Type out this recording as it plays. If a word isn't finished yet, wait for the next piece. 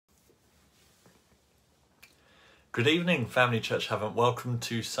Good evening, Family Church Haven. Welcome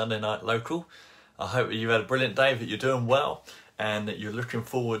to Sunday Night Local. I hope that you've had a brilliant day, that you're doing well, and that you're looking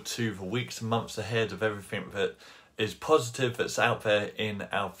forward to the weeks and months ahead of everything that is positive that's out there in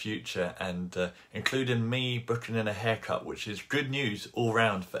our future, and including me booking in a haircut, which is good news all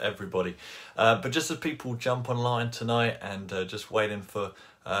round for everybody. But just as people jump online tonight and just waiting for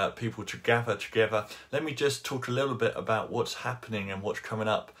people to gather together, let me just talk a little bit about what's happening and what's coming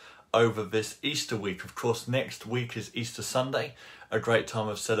up over this Easter week. Of course, next week is Easter Sunday, a great time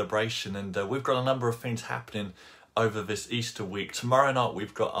of celebration, and we've got a number of things happening over this Easter week. Tomorrow night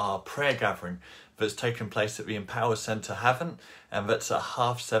we've got our prayer gathering that's taking place at the Empower Centre Haven, and that's at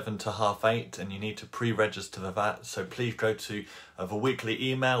 7:30 to 8:30, and you need to pre-register for that. So please go to the weekly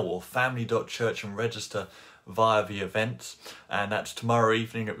email or family.church and register via the events, and that's tomorrow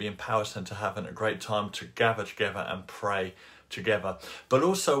evening at the Empower Centre Haven, a great time to gather together and pray together. But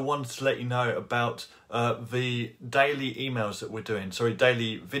also wanted to let you know about the daily emails that we're doing,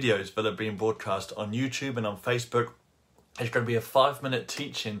 daily videos that are being broadcast on YouTube and on Facebook. It's going to be a 5-minute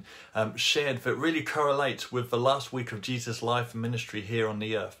teaching shared that really correlates with the last week of Jesus' life and ministry here on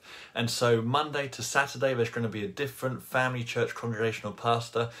the earth. And so Monday to Saturday, there's going to be a different family church congregational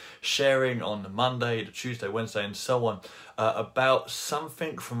pastor sharing on the Monday, the Tuesday, Wednesday, and so on about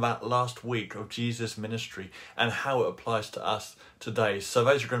something from that last week of Jesus' ministry and how it applies to us today. So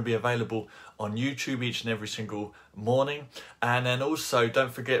those are going to be available on YouTube each and every single morning. And then also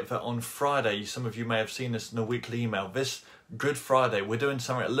don't forget that on Friday, some of you may have seen this in a weekly email, this Good Friday, we're doing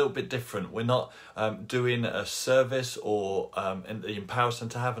something a little bit different. We're not doing a service or in the Empower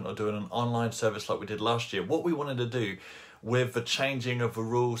Centre Haven, or doing an online service like we did last year. What we wanted to do with the changing of the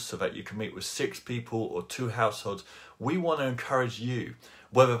rules so that you can meet with 6 people or 2 households, we want to encourage you,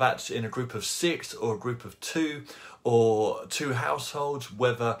 whether that's in a group of 6 or a group of 2 or 2 households,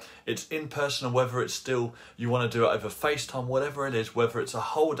 whether it's in person or whether it's still you want to do it over FaceTime, whatever it is, whether it's a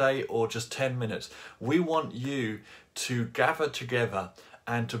whole day or just 10 minutes. We want you to gather together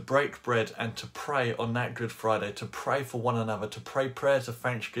and to break bread and to pray on that Good Friday, to pray for one another, to pray prayers of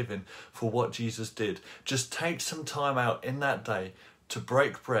thanksgiving for what Jesus did. Just take some time out in that day to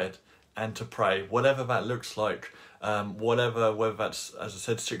break bread and to pray, whatever that looks like. Whether that's, as I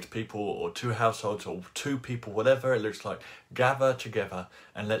said, 6 people or 2 households or 2 people, whatever it looks like, gather together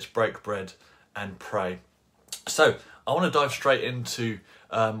and let's break bread and pray. So I want to dive straight into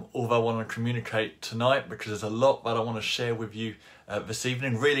all that I want to communicate tonight, because there's a lot that I want to share with you this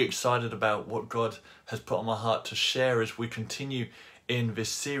evening. Really excited about what God has put on my heart to share as we continue in this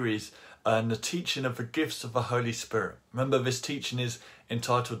series and the teaching of the gifts of the Holy Spirit. Remember, this teaching is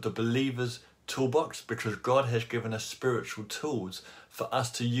entitled The Believer's Toolbox, because God has given us spiritual tools for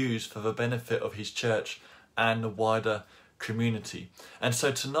us to use for the benefit of his church and the wider community. And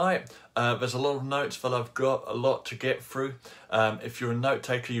so tonight there's a lot of notes that I've got, a lot to get through. If you're a note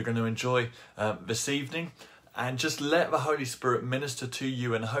taker, you're going to enjoy this evening, and just let the Holy Spirit minister to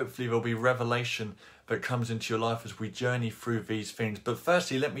you, and hopefully there'll be revelation that comes into your life as we journey through these things. But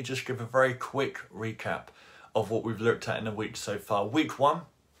firstly, let me just give a very quick recap of what we've looked at in the week so far. Week 1,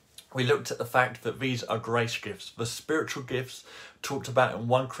 we looked at the fact that these are grace gifts. The spiritual gifts talked about in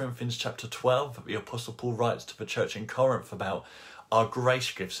 1 Corinthians chapter 12 that the Apostle Paul writes to the church in Corinth about are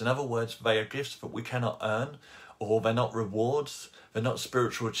grace gifts. In other words, they are gifts that we cannot earn, or they're not rewards, they're not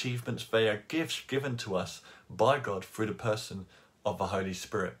spiritual achievements, they are gifts given to us by God through the person of the Holy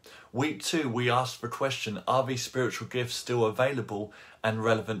Spirit. Week 2, we asked the question, are these spiritual gifts still available and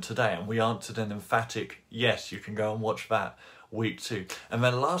relevant today? And we answered an emphatic yes. You can go and watch that. Week 2. And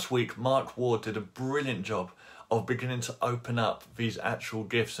then last week, Mark Ward did a brilliant job of beginning to open up these actual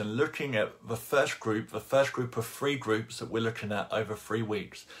gifts and looking at the first group of 3 groups that we're looking at over 3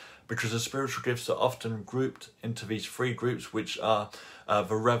 weeks. Because the spiritual gifts are often grouped into these 3 groups, which are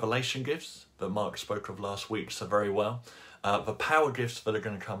the revelation gifts that Mark spoke of last week so very well, the power gifts that are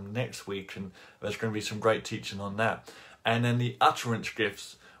going to come next week, and there's going to be some great teaching on that, and then the utterance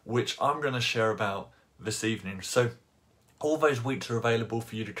gifts, which I'm going to share about this evening. So all those weeks are available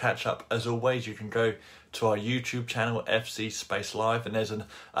for you to catch up. As always, you can go to our YouTube channel, FC Space Live, and there's a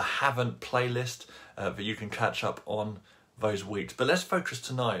Haven't playlist that you can catch up on those weeks. But let's focus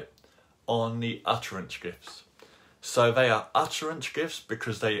tonight on the utterance gifts. So they are utterance gifts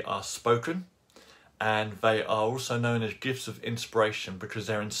because they are spoken, and they are also known as gifts of inspiration because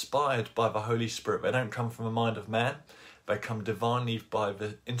they're inspired by the Holy Spirit. They don't come from the mind of man, they come divinely by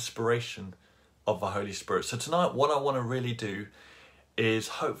the inspiration of the Holy Spirit. So tonight what I want to really do is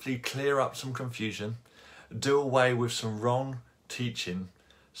hopefully clear up some confusion, do away with some wrong teaching,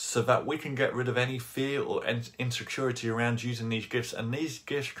 so that we can get rid of any fear or insecurity around using these gifts, and these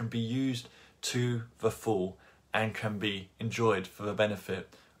gifts can be used to the full and can be enjoyed for the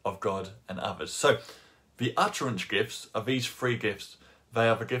benefit of God and others. So the utterance gifts are these three gifts. They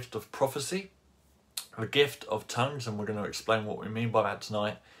are the gift of prophecy, the gift of tongues, and we're going to explain what we mean by that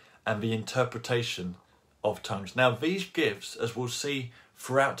tonight, and the interpretation of tongues. Now these gifts, as we'll see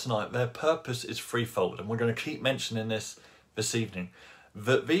throughout tonight, their purpose is threefold, and we're going to keep mentioning this evening,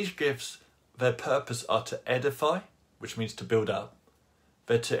 that these gifts, their purpose are to edify, which means to build up,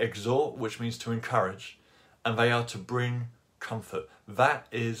 they're to exhort, which means to encourage, and they are to bring comfort. That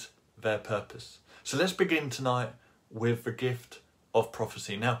is their purpose. So let's begin tonight with the gift of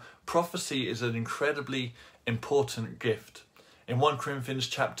prophecy. Now, prophecy is an incredibly important gift. In 1 Corinthians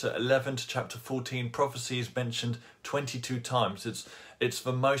chapter 11 to chapter 14, prophecy is mentioned 22 times. It's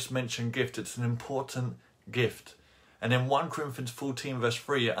the most mentioned gift. It's an important gift. And in 1 Corinthians 14 verse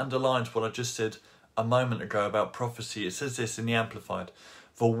 3, it underlines what I just said a moment ago about prophecy. It says this in the Amplified: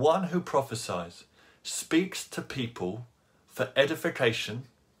 "The one who prophesies speaks to people for edification,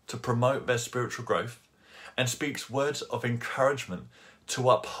 to promote their spiritual growth, and speaks words of encouragement to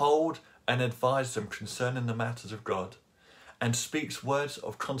uphold and advise them concerning the matters of God, and speaks words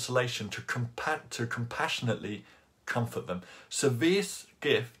of consolation to compassionately comfort them." So this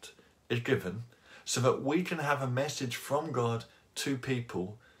gift is given so that we can have a message from God to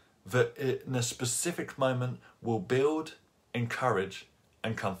people that in a specific moment will build, encourage,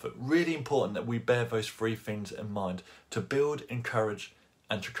 and comfort. Really important that we bear those three things in mind: to build, encourage,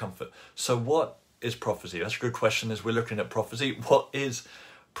 and to comfort. So what is prophecy? That's a good question as we're looking at prophecy. What is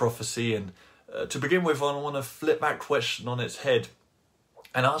prophecy? And to begin with, I want to flip that question on its head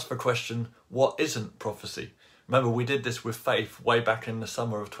and ask the question, what isn't prophecy? Remember, we did this with faith way back in the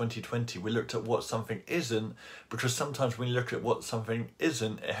summer of 2020. We looked at what something isn't, because sometimes when you look at what something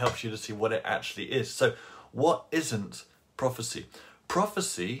isn't, it helps you to see what it actually is. So what isn't prophecy?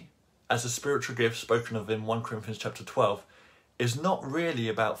 Prophecy, as a spiritual gift spoken of in 1 Corinthians chapter 12, is not really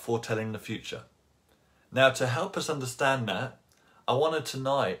about foretelling the future. Now, to help us understand that, I want to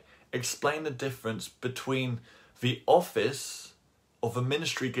tonight explain the difference between the office of a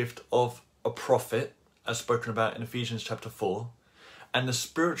ministry gift of a prophet, as spoken about in Ephesians chapter 4, and the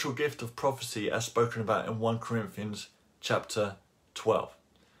spiritual gift of prophecy as spoken about in 1 Corinthians chapter 12.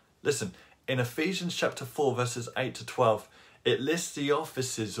 Listen, in Ephesians chapter 4 verses 8 to 12, it lists the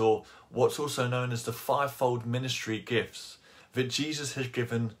offices, or what's also known as the fivefold ministry gifts, that Jesus has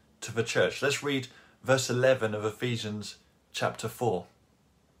given to the church. Let's read verse 11 of Ephesians chapter 4.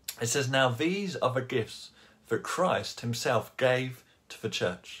 It says, "Now these are the gifts that Christ himself gave to the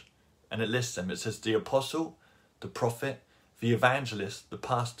church." And it lists them. It says the apostle, the prophet, the evangelist, the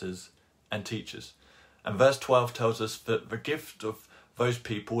pastors, and teachers. And verse 12 tells us that the gift of those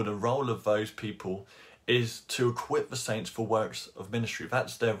people, the role of those people, is to equip the saints for works of ministry.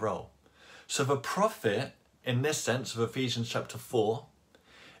 That's their role. So the prophet, in this sense of Ephesians chapter 4,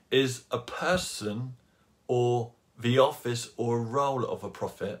 is a person or the office or role of a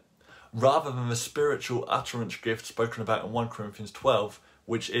prophet, rather than the spiritual utterance gift spoken about in 1 Corinthians 12,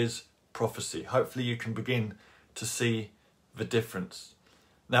 which is prophecy. Hopefully you can begin to see the difference.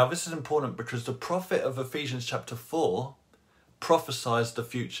 Now this is important because the prophet of Ephesians chapter 4 prophesies the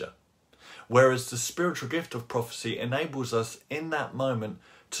future, whereas the spiritual gift of prophecy enables us in that moment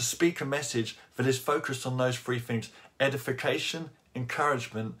to speak a message that is focused on those three things: edification,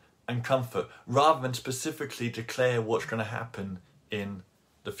 encouragement, and comfort, rather than specifically declare what's going to happen in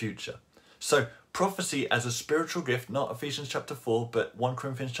the future. So prophecy as a spiritual gift, not Ephesians chapter 4, but 1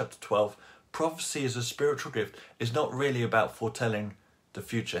 Corinthians chapter 12, prophecy as a spiritual gift is not really about foretelling the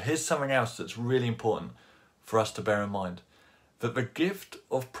future. Here's something else that's really important for us to bear in mind: that the gift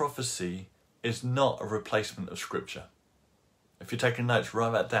of prophecy is not a replacement of Scripture. If you're taking notes,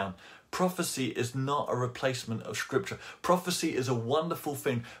 write that down. Prophecy is not a replacement of Scripture. Prophecy is a wonderful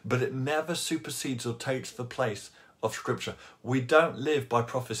thing, but it never supersedes or takes the place of Scripture. We don't live by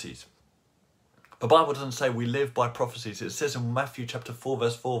prophecies. The Bible doesn't say we live by prophecies. It says in Matthew chapter 4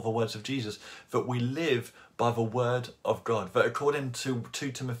 verse 4, the words of Jesus, that we live by the word of God. That according to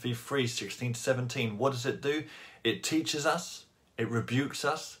 2 Timothy 3, 16 to 17, what does it do? It teaches us, it rebukes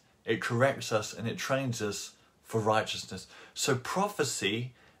us, it corrects us, and it trains us for righteousness. So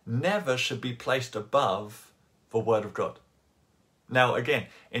prophecy never should be placed above the word of God. Now again,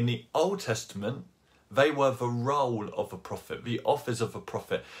 in the Old Testament, they were the role of a prophet, the office of a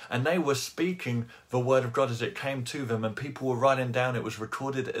prophet, and they were speaking the word of God as it came to them, and people were writing down, it was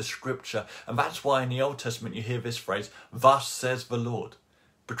recorded as Scripture. And that's why in the Old Testament you hear this phrase, "Thus says the Lord,"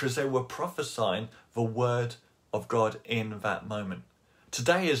 because they were prophesying the word of God in that moment.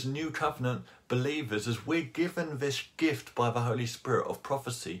 Today, as New Covenant believers, as we're given this gift by the Holy Spirit of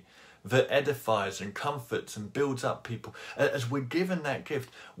prophecy, that edifies and comforts and builds up people. As we're given that gift,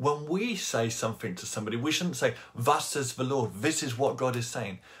 when we say something to somebody, we shouldn't say, "Thus says the Lord," this is what God is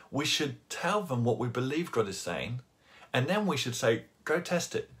saying. We should tell them what we believe God is saying, and then we should say, go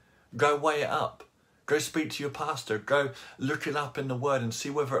test it, go weigh it up, go speak to your pastor, go look it up in the Word and see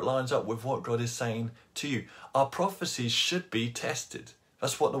whether it lines up with what God is saying to you. Our prophecies should be tested.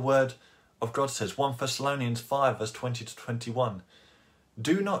 That's what the Word of God says. 1 Thessalonians 5 verse 20 to 21.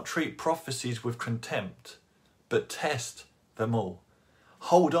 Do not treat prophecies with contempt, but test them all.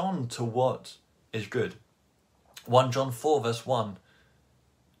 Hold on to what is good. 1 John 4 verse 1.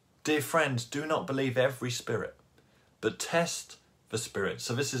 Dear friends, do not believe every spirit, but test the spirit.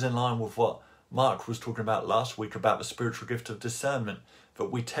 So this is in line with what Mark was talking about last week about the spiritual gift of discernment,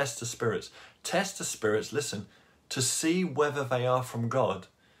 that we test the spirits. Test the spirits, listen, to see whether they are from God,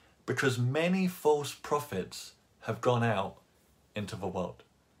 because many false prophets have gone out into the world.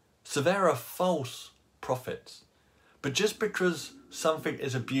 So there are false prophets. But just because something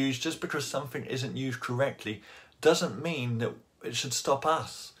is abused, just because something isn't used correctly, doesn't mean that it should stop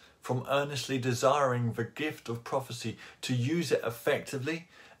us from earnestly desiring the gift of prophecy, to use it effectively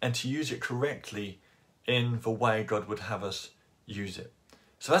and to use it correctly in the way God would have us use it.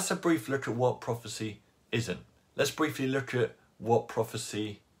 So that's a brief look at what prophecy isn't. Let's briefly look at what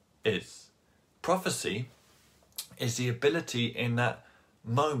prophecy is. Prophecy is the ability in that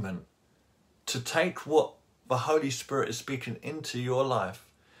moment to take what the Holy Spirit is speaking into your life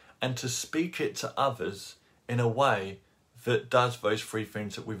and to speak it to others in a way that does those three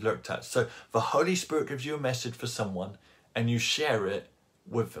things that we've looked at. So the Holy Spirit gives you a message for someone and you share it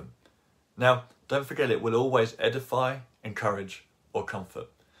with them. Now, don't forget, it will always edify, encourage, or comfort.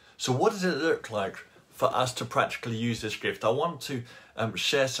 So what does it look like for us to practically use this gift? I want to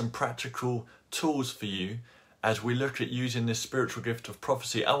share some practical tools for you as we look at using this spiritual gift of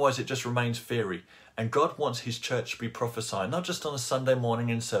prophecy. Otherwise it just remains theory. And God wants his church to be prophesying, not just on a Sunday morning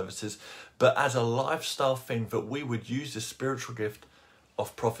in services, but as a lifestyle thing, that we would use this spiritual gift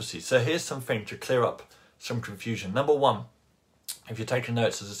of prophecy. So here's something to clear up some confusion. Number one, if you're taking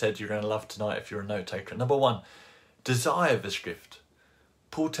notes, as I said, you're going to love tonight if you're a note taker. Number one, desire this gift.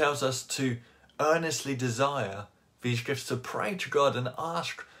 Paul tells us to earnestly desire these gifts, to pray to God and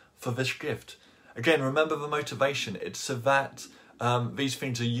ask for this gift. Again, remember the motivation. It's so that these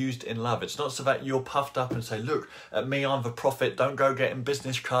things are used in love. It's not so that you're puffed up and say, look at me, I'm the prophet. Don't go getting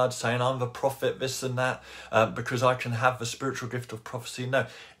business cards saying I'm the prophet, this and that, because I can have the spiritual gift of prophecy. No,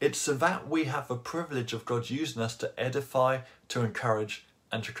 it's so that we have the privilege of God using us to edify, to encourage,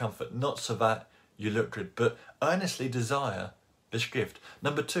 and to comfort. Not so that you look good, but earnestly desire this gift.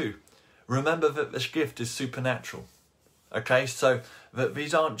 Number two, remember that this gift is supernatural. Okay, so that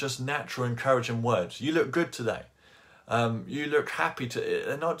these aren't just natural encouraging words. You look good today. You look happy.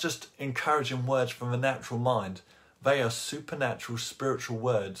 They're not just encouraging words from the natural mind. They are supernatural spiritual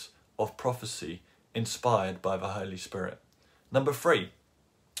words of prophecy inspired by the Holy Spirit. Number three,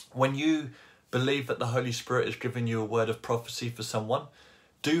 when you believe that the Holy Spirit is giving you a word of prophecy for someone,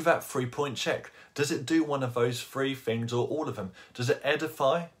 do that 3-point check. Does it do one of those three things or all of them? Does it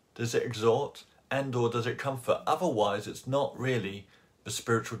edify? Does it exhort? And or does it comfort? Otherwise, it's not really the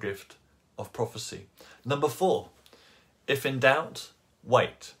spiritual gift of prophecy. Number four, if in doubt,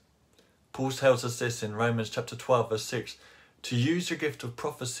 wait. Paul tells us this in Romans chapter 12, verse 6, to use the gift of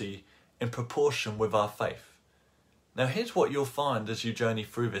prophecy in proportion with our faith. Now, here's what you'll find as you journey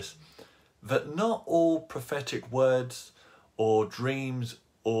through this, that not all prophetic words or dreams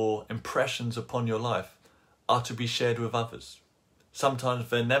or impressions upon your life are to be shared with others. Sometimes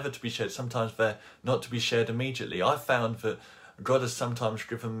they're never to be shared. Sometimes they're not to be shared immediately. I found that God has sometimes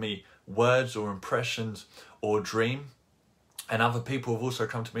given me words or impressions or dream. And other people have also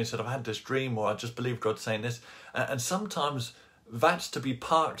come to me and said, I've had this dream, or I just believe God's saying this. And sometimes that's to be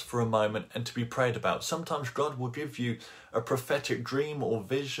parked for a moment and to be prayed about. Sometimes God will give you a prophetic dream or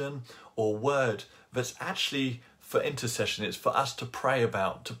vision or word that's actually for intercession. It's for us to pray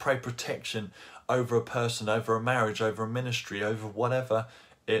about, to pray protection over a person, over a marriage, over a ministry, over whatever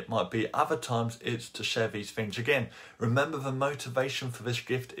it might be. Other times it's to share these things. Again, remember the motivation for this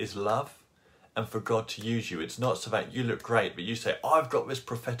gift is love and for God to use you. It's not so that you look great, but you say, I've got this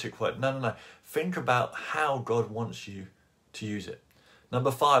prophetic word. No. Think about how God wants you to use it.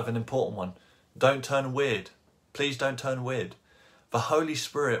 Number five, an important one. Don't turn weird. Please don't turn weird. The Holy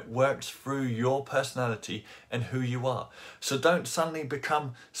Spirit works through your personality and who you are. So don't suddenly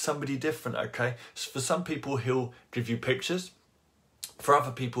become somebody different, okay? So for some people, he'll give you pictures. For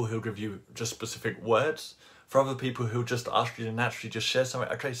other people, he'll give you just specific words. For other people who'll just ask you to naturally just share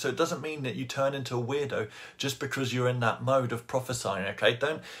something. Okay, so it doesn't mean that you turn into a weirdo just because you're in that mode of prophesying, okay?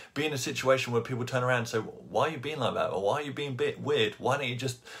 Don't be in a situation where people turn around and say, why are you being like that? Or why are you being a bit weird? Why don't you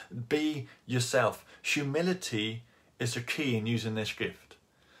just be yourself? Humility is the key in using this gift.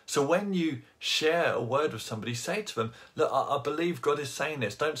 So when you share a word with somebody, say to them, look, I believe God is saying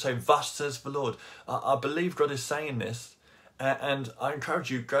this. Don't say, thus says the Lord. I believe God is saying this. And I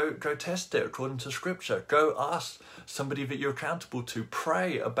encourage you, go test it according to Scripture. Go ask somebody that you're accountable to.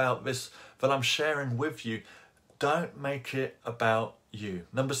 Pray about this that I'm sharing with you. Don't make it about you.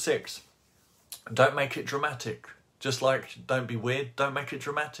 Number 6, don't make it dramatic. Just like don't be weird, don't make it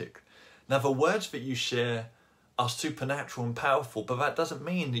dramatic. Now, the words that you share are supernatural and powerful, but that doesn't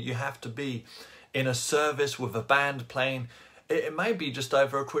mean that you have to be in a service with a band playing. It may be just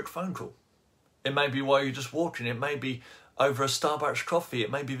over a quick phone call. It may be while you're just walking. It may be over a Starbucks coffee. It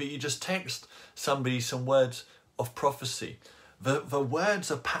may be that you just text somebody some words of prophecy. The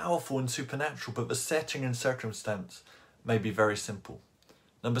words are powerful and supernatural, but the setting and circumstance may be very simple.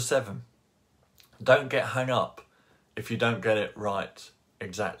 Number 7, don't get hung up if you don't get it right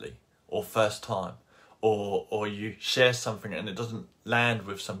exactly, or first time, or you share something and it doesn't land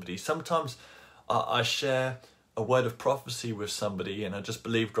with somebody. Sometimes I share a word of prophecy with somebody and I just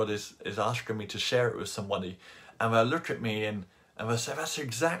believe God is asking me to share it with somebody. And they'll look at me and they'll say, that's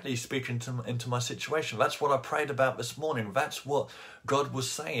exactly speaking into my situation. That's what I prayed about this morning. That's what God was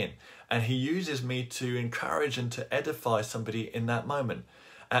saying. And he uses me to encourage and to edify somebody in that moment.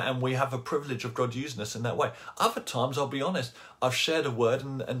 And we have a privilege of God using us in that way. Other times, I'll be honest, I've shared a word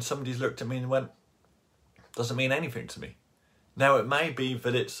and somebody's looked at me and went, doesn't mean anything to me. Now, it may be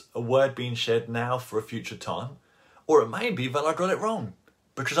that it's a word being shared now for a future time, or it may be that I got it wrong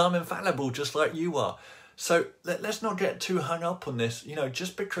because I'm infallible just like you are. So let's not get too hung up on this,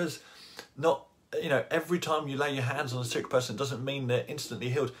 just because every time you lay your hands on a sick person doesn't mean they're instantly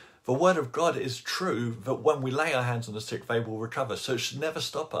healed. The word of God is true that when we lay our hands on the sick, they will recover. So it should never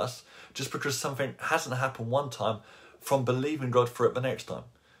stop us just because something hasn't happened one time from believing God for it the next time.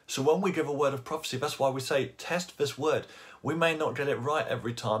 So when we give a word of prophecy, that's why we say, test this word. We may not get it right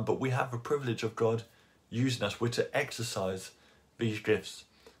every time, but we have the privilege of God using us. We're to exercise these gifts.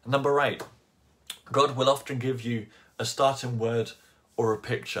 And number 8, God will often give you a starting word or a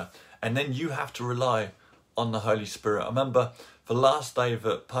picture, and then you have to rely on the Holy Spirit. I remember the last day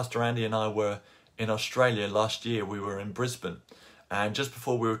that Pastor Andy and I were in Australia last year, we were in Brisbane, and just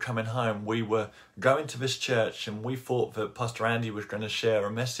before we were coming home, we were going to this church and we thought that Pastor Andy was going to share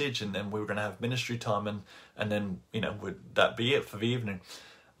a message and then we were going to have ministry time and then, would that be it for the evening.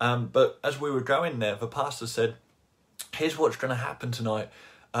 But as we were going there, the pastor said, here's what's going to happen tonight.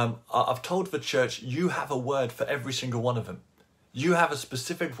 I've told the church, you have a word for every single one of them. You have a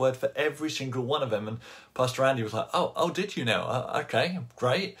specific word for every single one of them. And Pastor Andy was like, oh, did you now? Okay,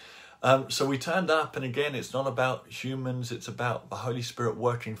 great. So we turned up, and again, it's not about humans, it's about the Holy Spirit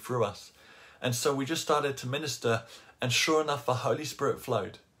working through us. And so we just started to minister, and sure enough, the Holy Spirit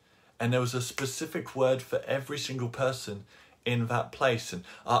flowed. And there was a specific word for every single person in that place. And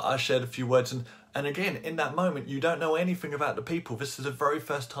I shared a few words, and again, in that moment, you don't know anything about the people. This is the very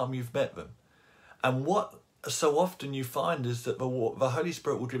first time you've met them. And what so often you find is that the Holy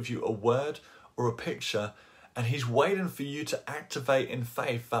Spirit will give you a word or a picture, and he's waiting for you to activate in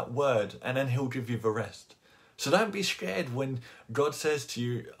faith that word, and then he'll give you the rest. So don't be scared when God says to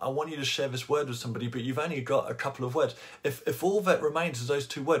you, I want you to share this word with somebody, but you've only got a couple of words. If all that remains is those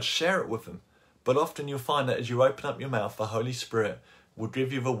 2 words, share it with them. But often you'll find that as you open up your mouth, the Holy Spirit will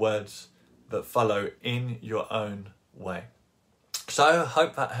give you the words that follow in your own way. So I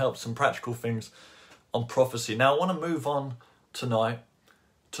hope that helps, some practical things on prophecy. Now I want to move on tonight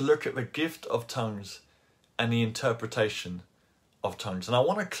to look at the gift of tongues and the interpretation of tongues. And I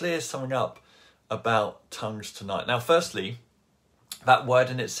want to clear something up about tongues tonight. Now, firstly, that word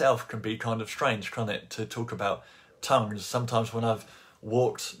in itself can be kind of strange, can't it, to talk about tongues. Sometimes when I've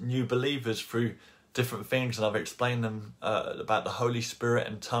walked new believers through different things and I've explained them about the Holy Spirit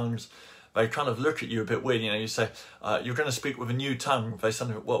and tongues, they kind of look at you a bit weird. You say, you're going to speak with a new tongue. They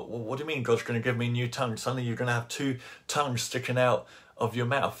suddenly, well, what do you mean God's going to give me a new tongue? Suddenly you're going to have 2 tongues sticking out of your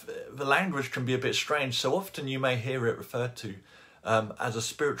mouth. The language can be a bit strange. So often you may hear it referred to as a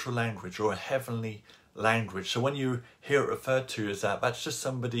spiritual language or a heavenly language. So when you hear it referred to as that, that's just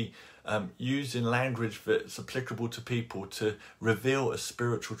somebody using language that's applicable to people to reveal a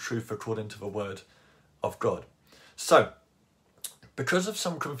spiritual truth according to the word of God. So, because of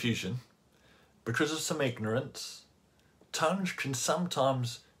some confusion, because of some ignorance, tongues can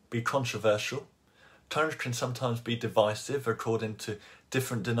sometimes be controversial. Tongues can sometimes be divisive according to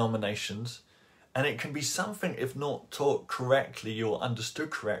different denominations. And it can be something, if not taught correctly or understood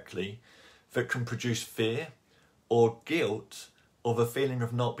correctly, that can produce fear or guilt or the feeling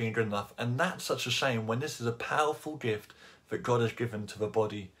of not being good enough. And that's such a shame when this is a powerful gift that God has given to the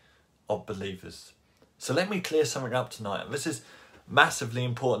body of believers. So let me clear something up tonight. This is massively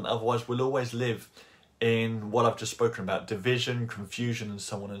important, otherwise we'll always live in what I've just spoken about, division, confusion, and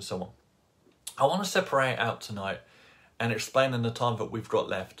so on and so on. I want to separate out tonight and explain in the time that we've got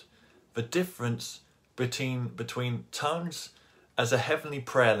left the difference between tongues as a heavenly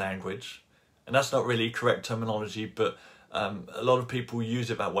prayer language, and that's not really correct terminology, but a lot of people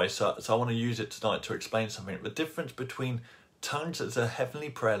use it that way, so I want to use it tonight to explain something. The difference between tongues as a heavenly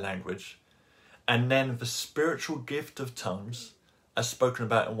prayer language and then the spiritual gift of tongues as spoken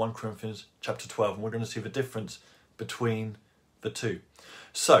about in 1 Corinthians chapter 12, and we're going to see the difference between the two.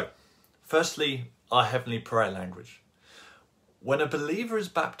 So, firstly, our heavenly prayer language. When a believer is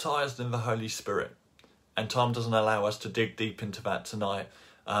baptized in the Holy Spirit, and time doesn't allow us to dig deep into that tonight,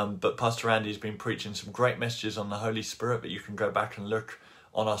 but Pastor Andy's been preaching some great messages on the Holy Spirit that you can go back and look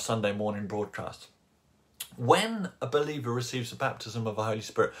on our Sunday morning broadcast. When a believer receives the baptism of the Holy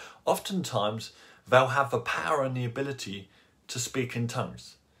Spirit, oftentimes they'll have the power and the ability to speak in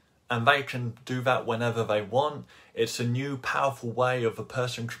tongues. And they can do that whenever they want. It's a new powerful way of a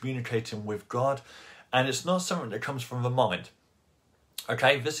person communicating with God. And it's not something that comes from the mind.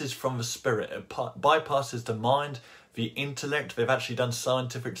 Okay, this is from the Spirit. It bypasses the mind, the intellect. They've actually done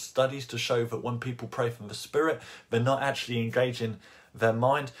scientific studies to show that when people pray from the Spirit, they're not actually engaging their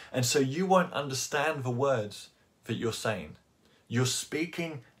mind. And so you won't understand the words that you're saying. You're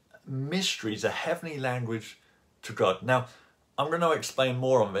speaking mysteries, a heavenly language to God. Now, I'm going to explain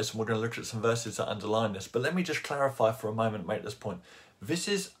more on this, and we're going to look at some verses that underline this. But let me just clarify for a moment, make this point. This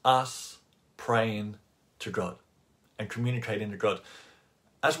is us praying to God and communicating to God.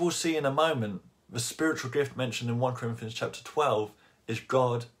 As we'll see in a moment, the spiritual gift mentioned in 1 Corinthians chapter 12 is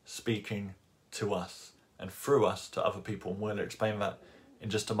God speaking to us and through us to other people. And we're going to explain that in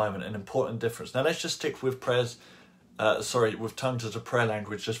just a moment, an important difference. Now let's just stick with with tongues as a prayer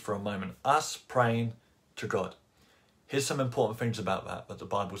language just for a moment. Us praying to God. Here's some important things about that the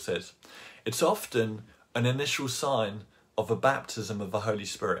Bible says. It's often an initial sign of a baptism of the Holy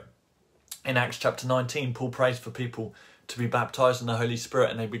Spirit. In Acts chapter 19, Paul prays for people to be baptized in the Holy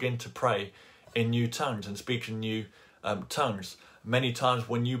Spirit, and they begin to pray in new tongues and speak in new tongues. Many times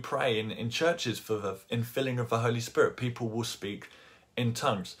when you pray in churches for the infilling of the Holy Spirit, people will speak in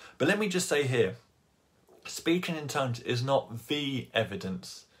tongues. But let me just say here, speaking in tongues is not the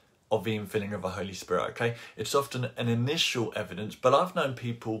evidence of the infilling of the Holy Spirit, okay? It's often an initial evidence, but I've known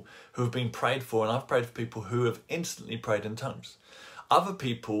people who have been prayed for, and I've prayed for people who have instantly prayed in tongues. Other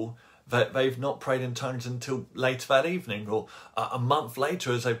people, that they've not prayed in tongues until later that evening, or a month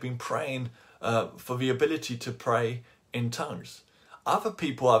later as they've been praying for the ability to pray in tongues. Other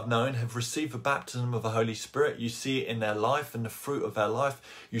people I've known have received the baptism of the Holy Spirit. You see it in their life and the fruit of their life.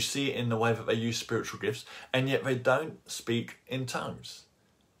 You see it in the way that they use spiritual gifts, and yet they don't speak in tongues.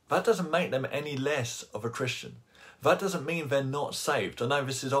 That doesn't make them any less of a Christian. That doesn't mean they're not saved. I know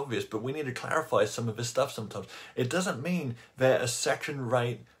this is obvious, but we need to clarify some of this stuff sometimes. It doesn't mean they're a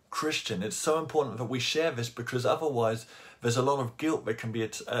second-rate Christian. It's so important that we share this, because otherwise there's a lot of guilt that can be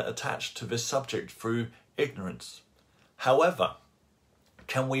attached to this subject through ignorance. However,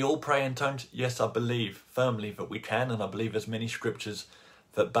 can we all pray in tongues? Yes, I believe firmly that we can, and I believe there's many scriptures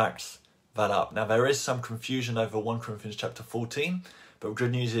that backs that up. Now, there is some confusion over 1 Corinthians chapter 14, but the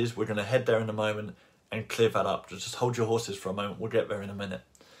good news is we're going to head there in a moment and clear that up. Just hold your horses for a moment. We'll get there in a minute.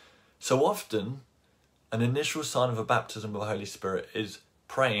 So often, an initial sign of a baptism of the Holy Spirit is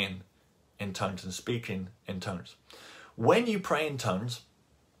praying in tongues and speaking in tongues. When you pray in tongues,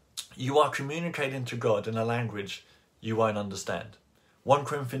 you are communicating to God in a language you won't understand. 1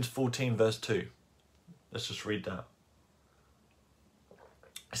 Corinthians 14 verse 2. Let's just read that.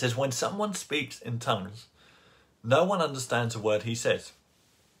 It says, when someone speaks in tongues, no one understands a word he says,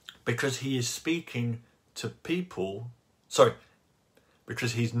 because he is speaking to people.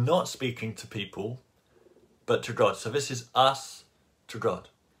 Because he's not speaking to people, but to God. So this is us to God.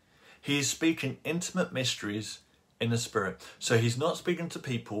 He is speaking intimate mysteries in the Spirit. So he's not speaking to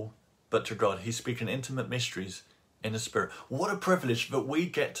people, but to God. He's speaking intimate mysteries in the Spirit. What a privilege that we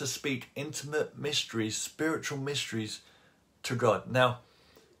get to speak intimate mysteries, spiritual mysteries to God. Now,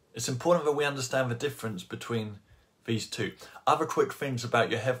 it's important that we understand the difference between these two. Other quick things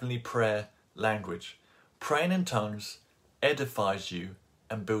about your heavenly prayer language. Praying in tongues edifies you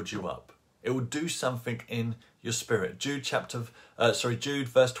and builds you up. It will do something in your spirit. Jude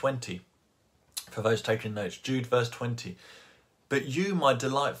verse 20. For those taking notes, Jude verse 20. But you, my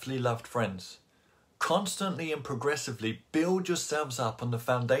delightfully loved friends, constantly and progressively build yourselves up on the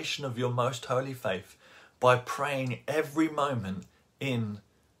foundation of your most holy faith by praying every moment in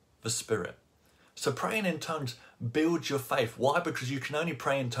the Spirit. So praying in tongues builds your faith. Why? Because you can only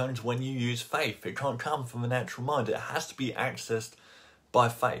pray in tongues when you use faith. It can't come from the natural mind. It has to be accessed by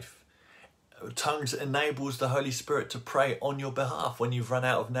faith. Tongues enables the Holy Spirit to pray on your behalf when you've run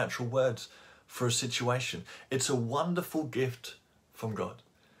out of natural words for a situation. It's a wonderful gift from God.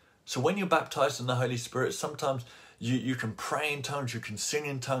 So when you're baptized in the Holy Spirit, sometimes you can pray in tongues, you can sing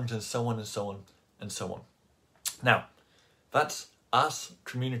in tongues, and so on and so on and so on. Now, that's us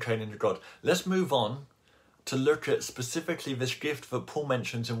communicating to God. Let's move on to look at specifically this gift that Paul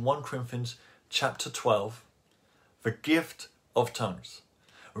mentions in 1 Corinthians chapter 12, the gift of tongues.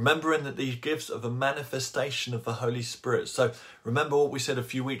 Remembering that these gifts are the manifestation of the Holy Spirit. So remember what we said a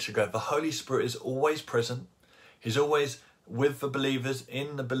few weeks ago. The Holy Spirit is always present. He's always with the believers,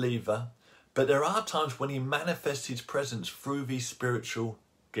 in the believer. But there are times when he manifests his presence through these spiritual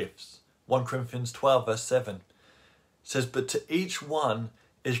gifts. 1 Corinthians 12 verse 7 says, but to each one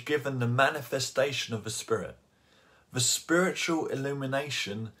is given the manifestation of the Spirit, the spiritual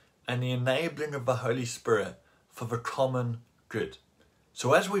illumination and the enabling of the Holy Spirit for the common good.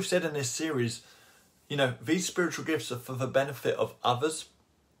 So as we've said in this series, these spiritual gifts are for the benefit of others,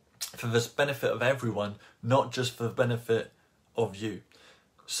 for the benefit of everyone, not just for the benefit of you.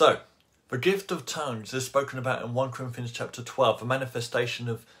 So the gift of tongues is spoken about in 1 Corinthians chapter 12, the manifestation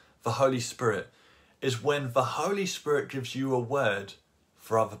of the Holy Spirit is when the Holy Spirit gives you a word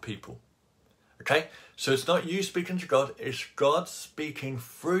for other people. Okay? So it's not you speaking to God, it's God speaking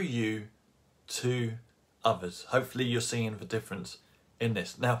through you to others. Hopefully you're seeing the difference in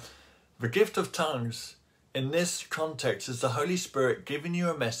this. Now, the gift of tongues in this context is the Holy Spirit giving you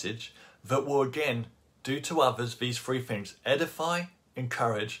a message that will again do to others these three things: edify,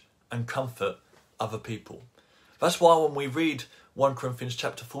 encourage, and comfort other people. That's why when we read 1 Corinthians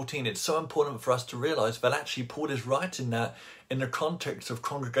chapter 14, it's so important for us to realize that actually Paul is writing that in the context of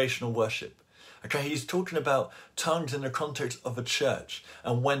congregational worship. Okay, he's talking about tongues in the context of a church,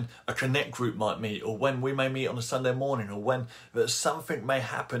 and when a connect group might meet, or when we may meet on a Sunday morning, or when something may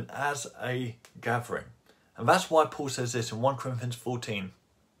happen as a gathering. And that's why Paul says this in 1 Corinthians 14,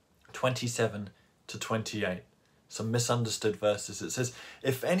 27 to 28. Some misunderstood verses. It says,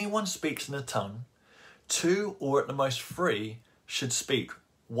 if anyone speaks in a tongue, 2 or at the most 3 should speak,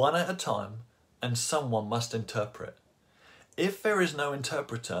 1 at a time, and someone must interpret. If there is no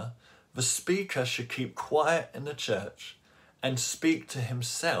interpreter, the speaker should keep quiet in the church and speak to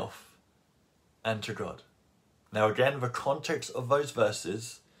himself and to God. Now again, the context of those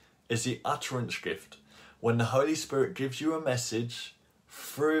verses is the utterance gift, when the Holy Spirit gives you a message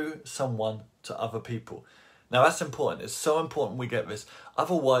through someone to other people. Now that's important. It's so important we get this.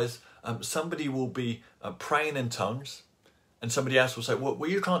 Otherwise, somebody will be praying in tongues, and somebody else will say, well,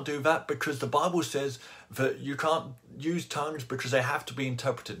 you can't do that because the Bible says that you can't use tongues because they have to be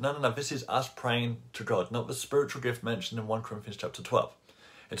interpreted. No. This is us praying to God, not the spiritual gift mentioned in 1 Corinthians chapter 12.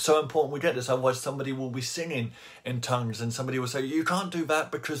 It's so important we get this. Otherwise, somebody will be singing in tongues and somebody will say, you can't do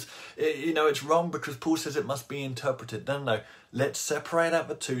that because, it's wrong because Paul says it must be interpreted. No. Let's separate out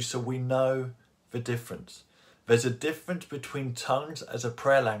the two so we know the difference. There's a difference between tongues as a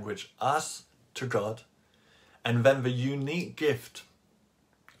prayer language, us to God, and then the unique gift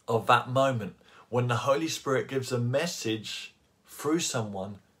of that moment when the Holy Spirit gives a message through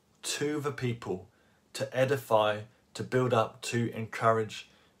someone to the people to edify, to build up, to encourage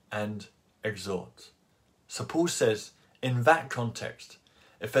and exhort. So Paul says, in that context,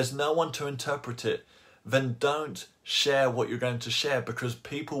 if there's no one to interpret it, then don't share what you're going to share because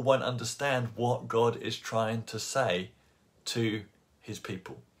people won't understand what God is trying to say to his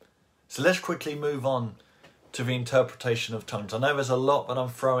people. So let's quickly move on to the interpretation of tongues. I know there's a lot that I'm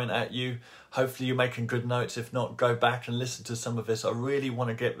throwing at you. Hopefully you're making good notes. If not, go back and listen to some of this. I really want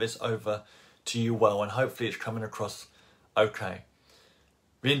to get this over to you well, and hopefully it's coming across okay.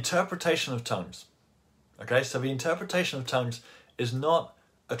 The interpretation of tongues. Okay, so the interpretation of tongues is not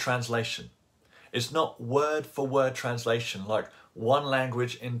a translation. It's not word for word translation, like one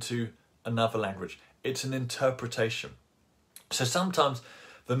language into another language. It's an interpretation. So sometimes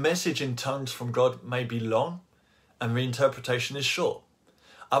the message in tongues from God may be long and the interpretation is short.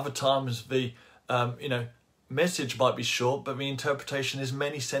 Other times the message might be short, but the interpretation is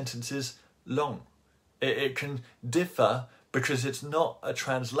many sentences long. It can differ because it's not a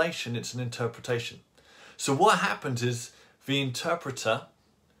translation, it's an interpretation. So what happens is the interpreter,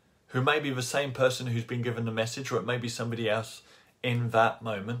 who may be the same person who's been given the message, or it may be somebody else in that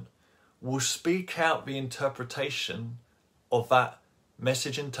moment, will speak out the interpretation of that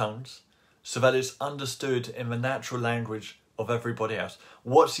message in tongues so that it's understood in the natural language of everybody else.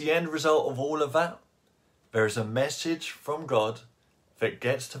 What's the end result of all of that? There is a message from God that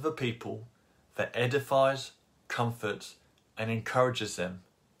gets to the people, that edifies, comforts, and encourages them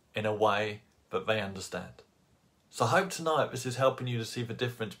in a way that they understand. So I hope tonight this is helping you to see the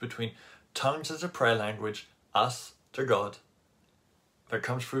difference between tongues as a prayer language, us to God, that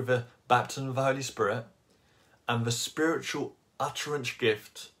comes through the baptism of the Holy Spirit, and the spiritual utterance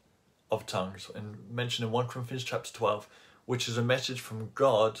gift of tongues, and mentioned in 1 Corinthians chapter 12, which is a message from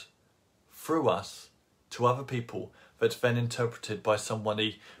God through us to other people that's then interpreted by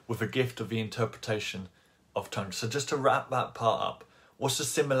somebody with a gift of the interpretation of tongues. So just to wrap that part up, what's the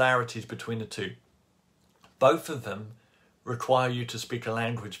similarities between the two? Both of them require you to speak a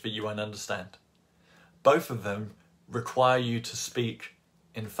language that you won't understand. Both of them require you to speak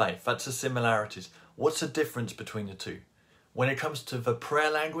in faith. That's the similarities. What's the difference between the two? When it comes to the prayer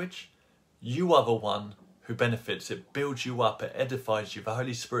language, you are the one who benefits. It builds you up, it edifies you. The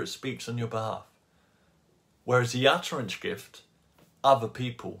Holy Spirit speaks on your behalf. Whereas the utterance gift, other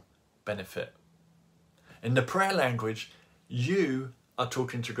people benefit. In the prayer language, you are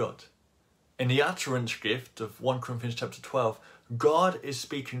talking to God. In the utterance gift of 1 Corinthians chapter 12, God is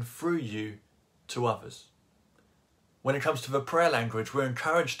speaking through you to others. When it comes to the prayer language, we're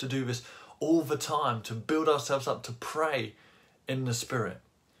encouraged to do this all the time, to build ourselves up, to pray in the Spirit.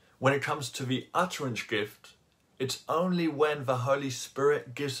 When it comes to the utterance gift, it's only when the Holy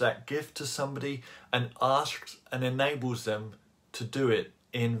Spirit gives that gift to somebody and asks and enables them to do it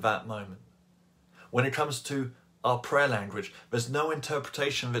in that moment. When it comes to our prayer language, there's no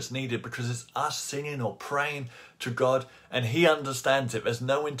interpretation that's needed because it's us singing or praying to God and He understands it. There's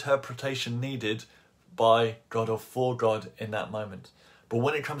no interpretation needed by God or for God in that moment. But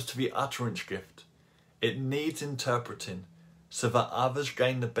when it comes to the utterance gift, it needs interpreting so that others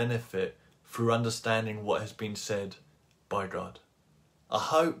gain the benefit through understanding what has been said by God. I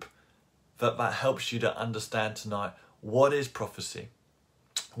hope that that helps you to understand tonight what is prophecy,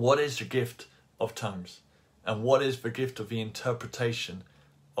 what is the gift of tongues, and what is the gift of the interpretation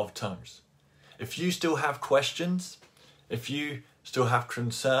of tongues. If you still have questions, if you still have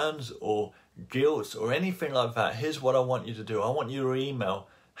concerns or guilt or anything like that, here's what I want you to do. I want you to email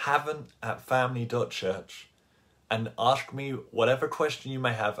haven@family.church and ask me whatever question you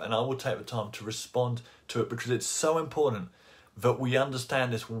may have, and I will take the time to respond to it, because it's so important that we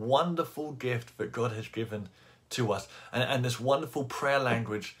understand this wonderful gift that God has given to us and this wonderful prayer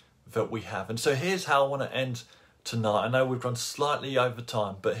language that we have. And so here's how I want to end tonight. I know we've gone slightly over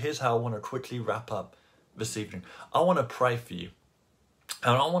time, but here's how I want to quickly wrap up this evening. I want to pray for you,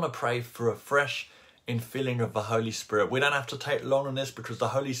 and I want to pray for a fresh infilling of the Holy Spirit. We don't have to take long on this because the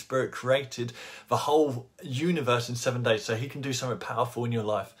Holy Spirit created the whole universe in 7 days, so He can do something powerful in your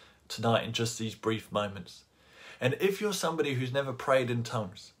life tonight in just these brief moments. And if you're somebody who's never prayed in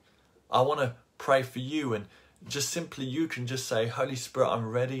tongues, I want to pray for you, and just simply you can just say, Holy Spirit, I'm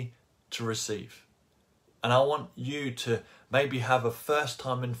ready to receive. And I want you to maybe have a first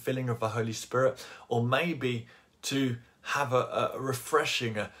time infilling of the Holy Spirit, or maybe to have a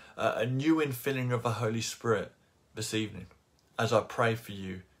refreshing, a new infilling of the Holy Spirit this evening as I pray for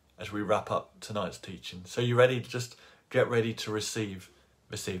you as we wrap up tonight's teaching. So you ready? Just get ready to receive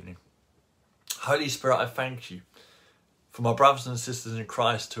this evening. Holy Spirit, I thank you for my brothers and sisters in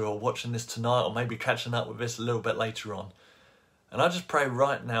Christ who are watching this tonight, or maybe catching up with this a little bit later on. And I just pray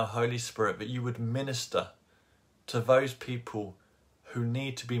right now, Holy Spirit, that you would minister to those people who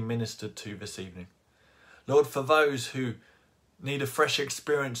need to be ministered to this evening. Lord, for those who need a fresh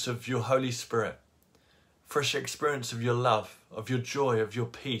experience of your Holy Spirit, fresh experience of your love, of your joy, of your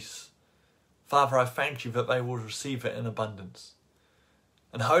peace, Father, I thank you that they will receive it in abundance.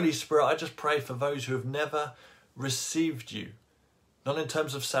 And Holy Spirit, I just pray for those who have never received you, not in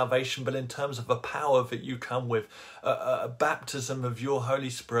terms of salvation, but in terms of the power that you come with, a baptism of your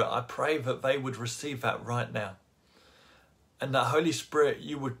Holy Spirit. I pray that they would receive that right now. And that Holy Spirit,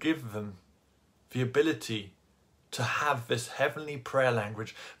 you would give them the ability to have this heavenly prayer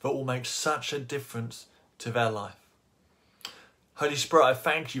language that will make such a difference to their life. Holy Spirit, I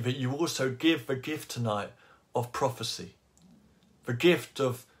thank you that you also give the gift tonight of prophecy, the gift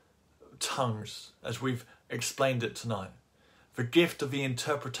of tongues, as we've explained it tonight, the gift of the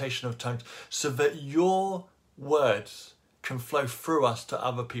interpretation of tongues, so that your words can flow through us to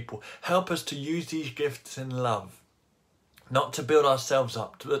other people. Help us to use these gifts in love, not to build ourselves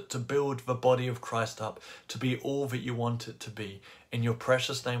up, but to build the body of Christ up, to be all that you want it to be. In your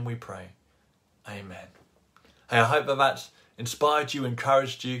precious name we pray. Amen. Hey, I hope that that's inspired you,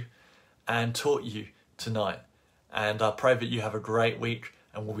 encouraged you, and taught you tonight. And I pray that you have a great week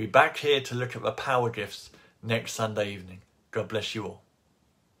And we'll be back here to look at the power gifts next Sunday evening. God bless you all.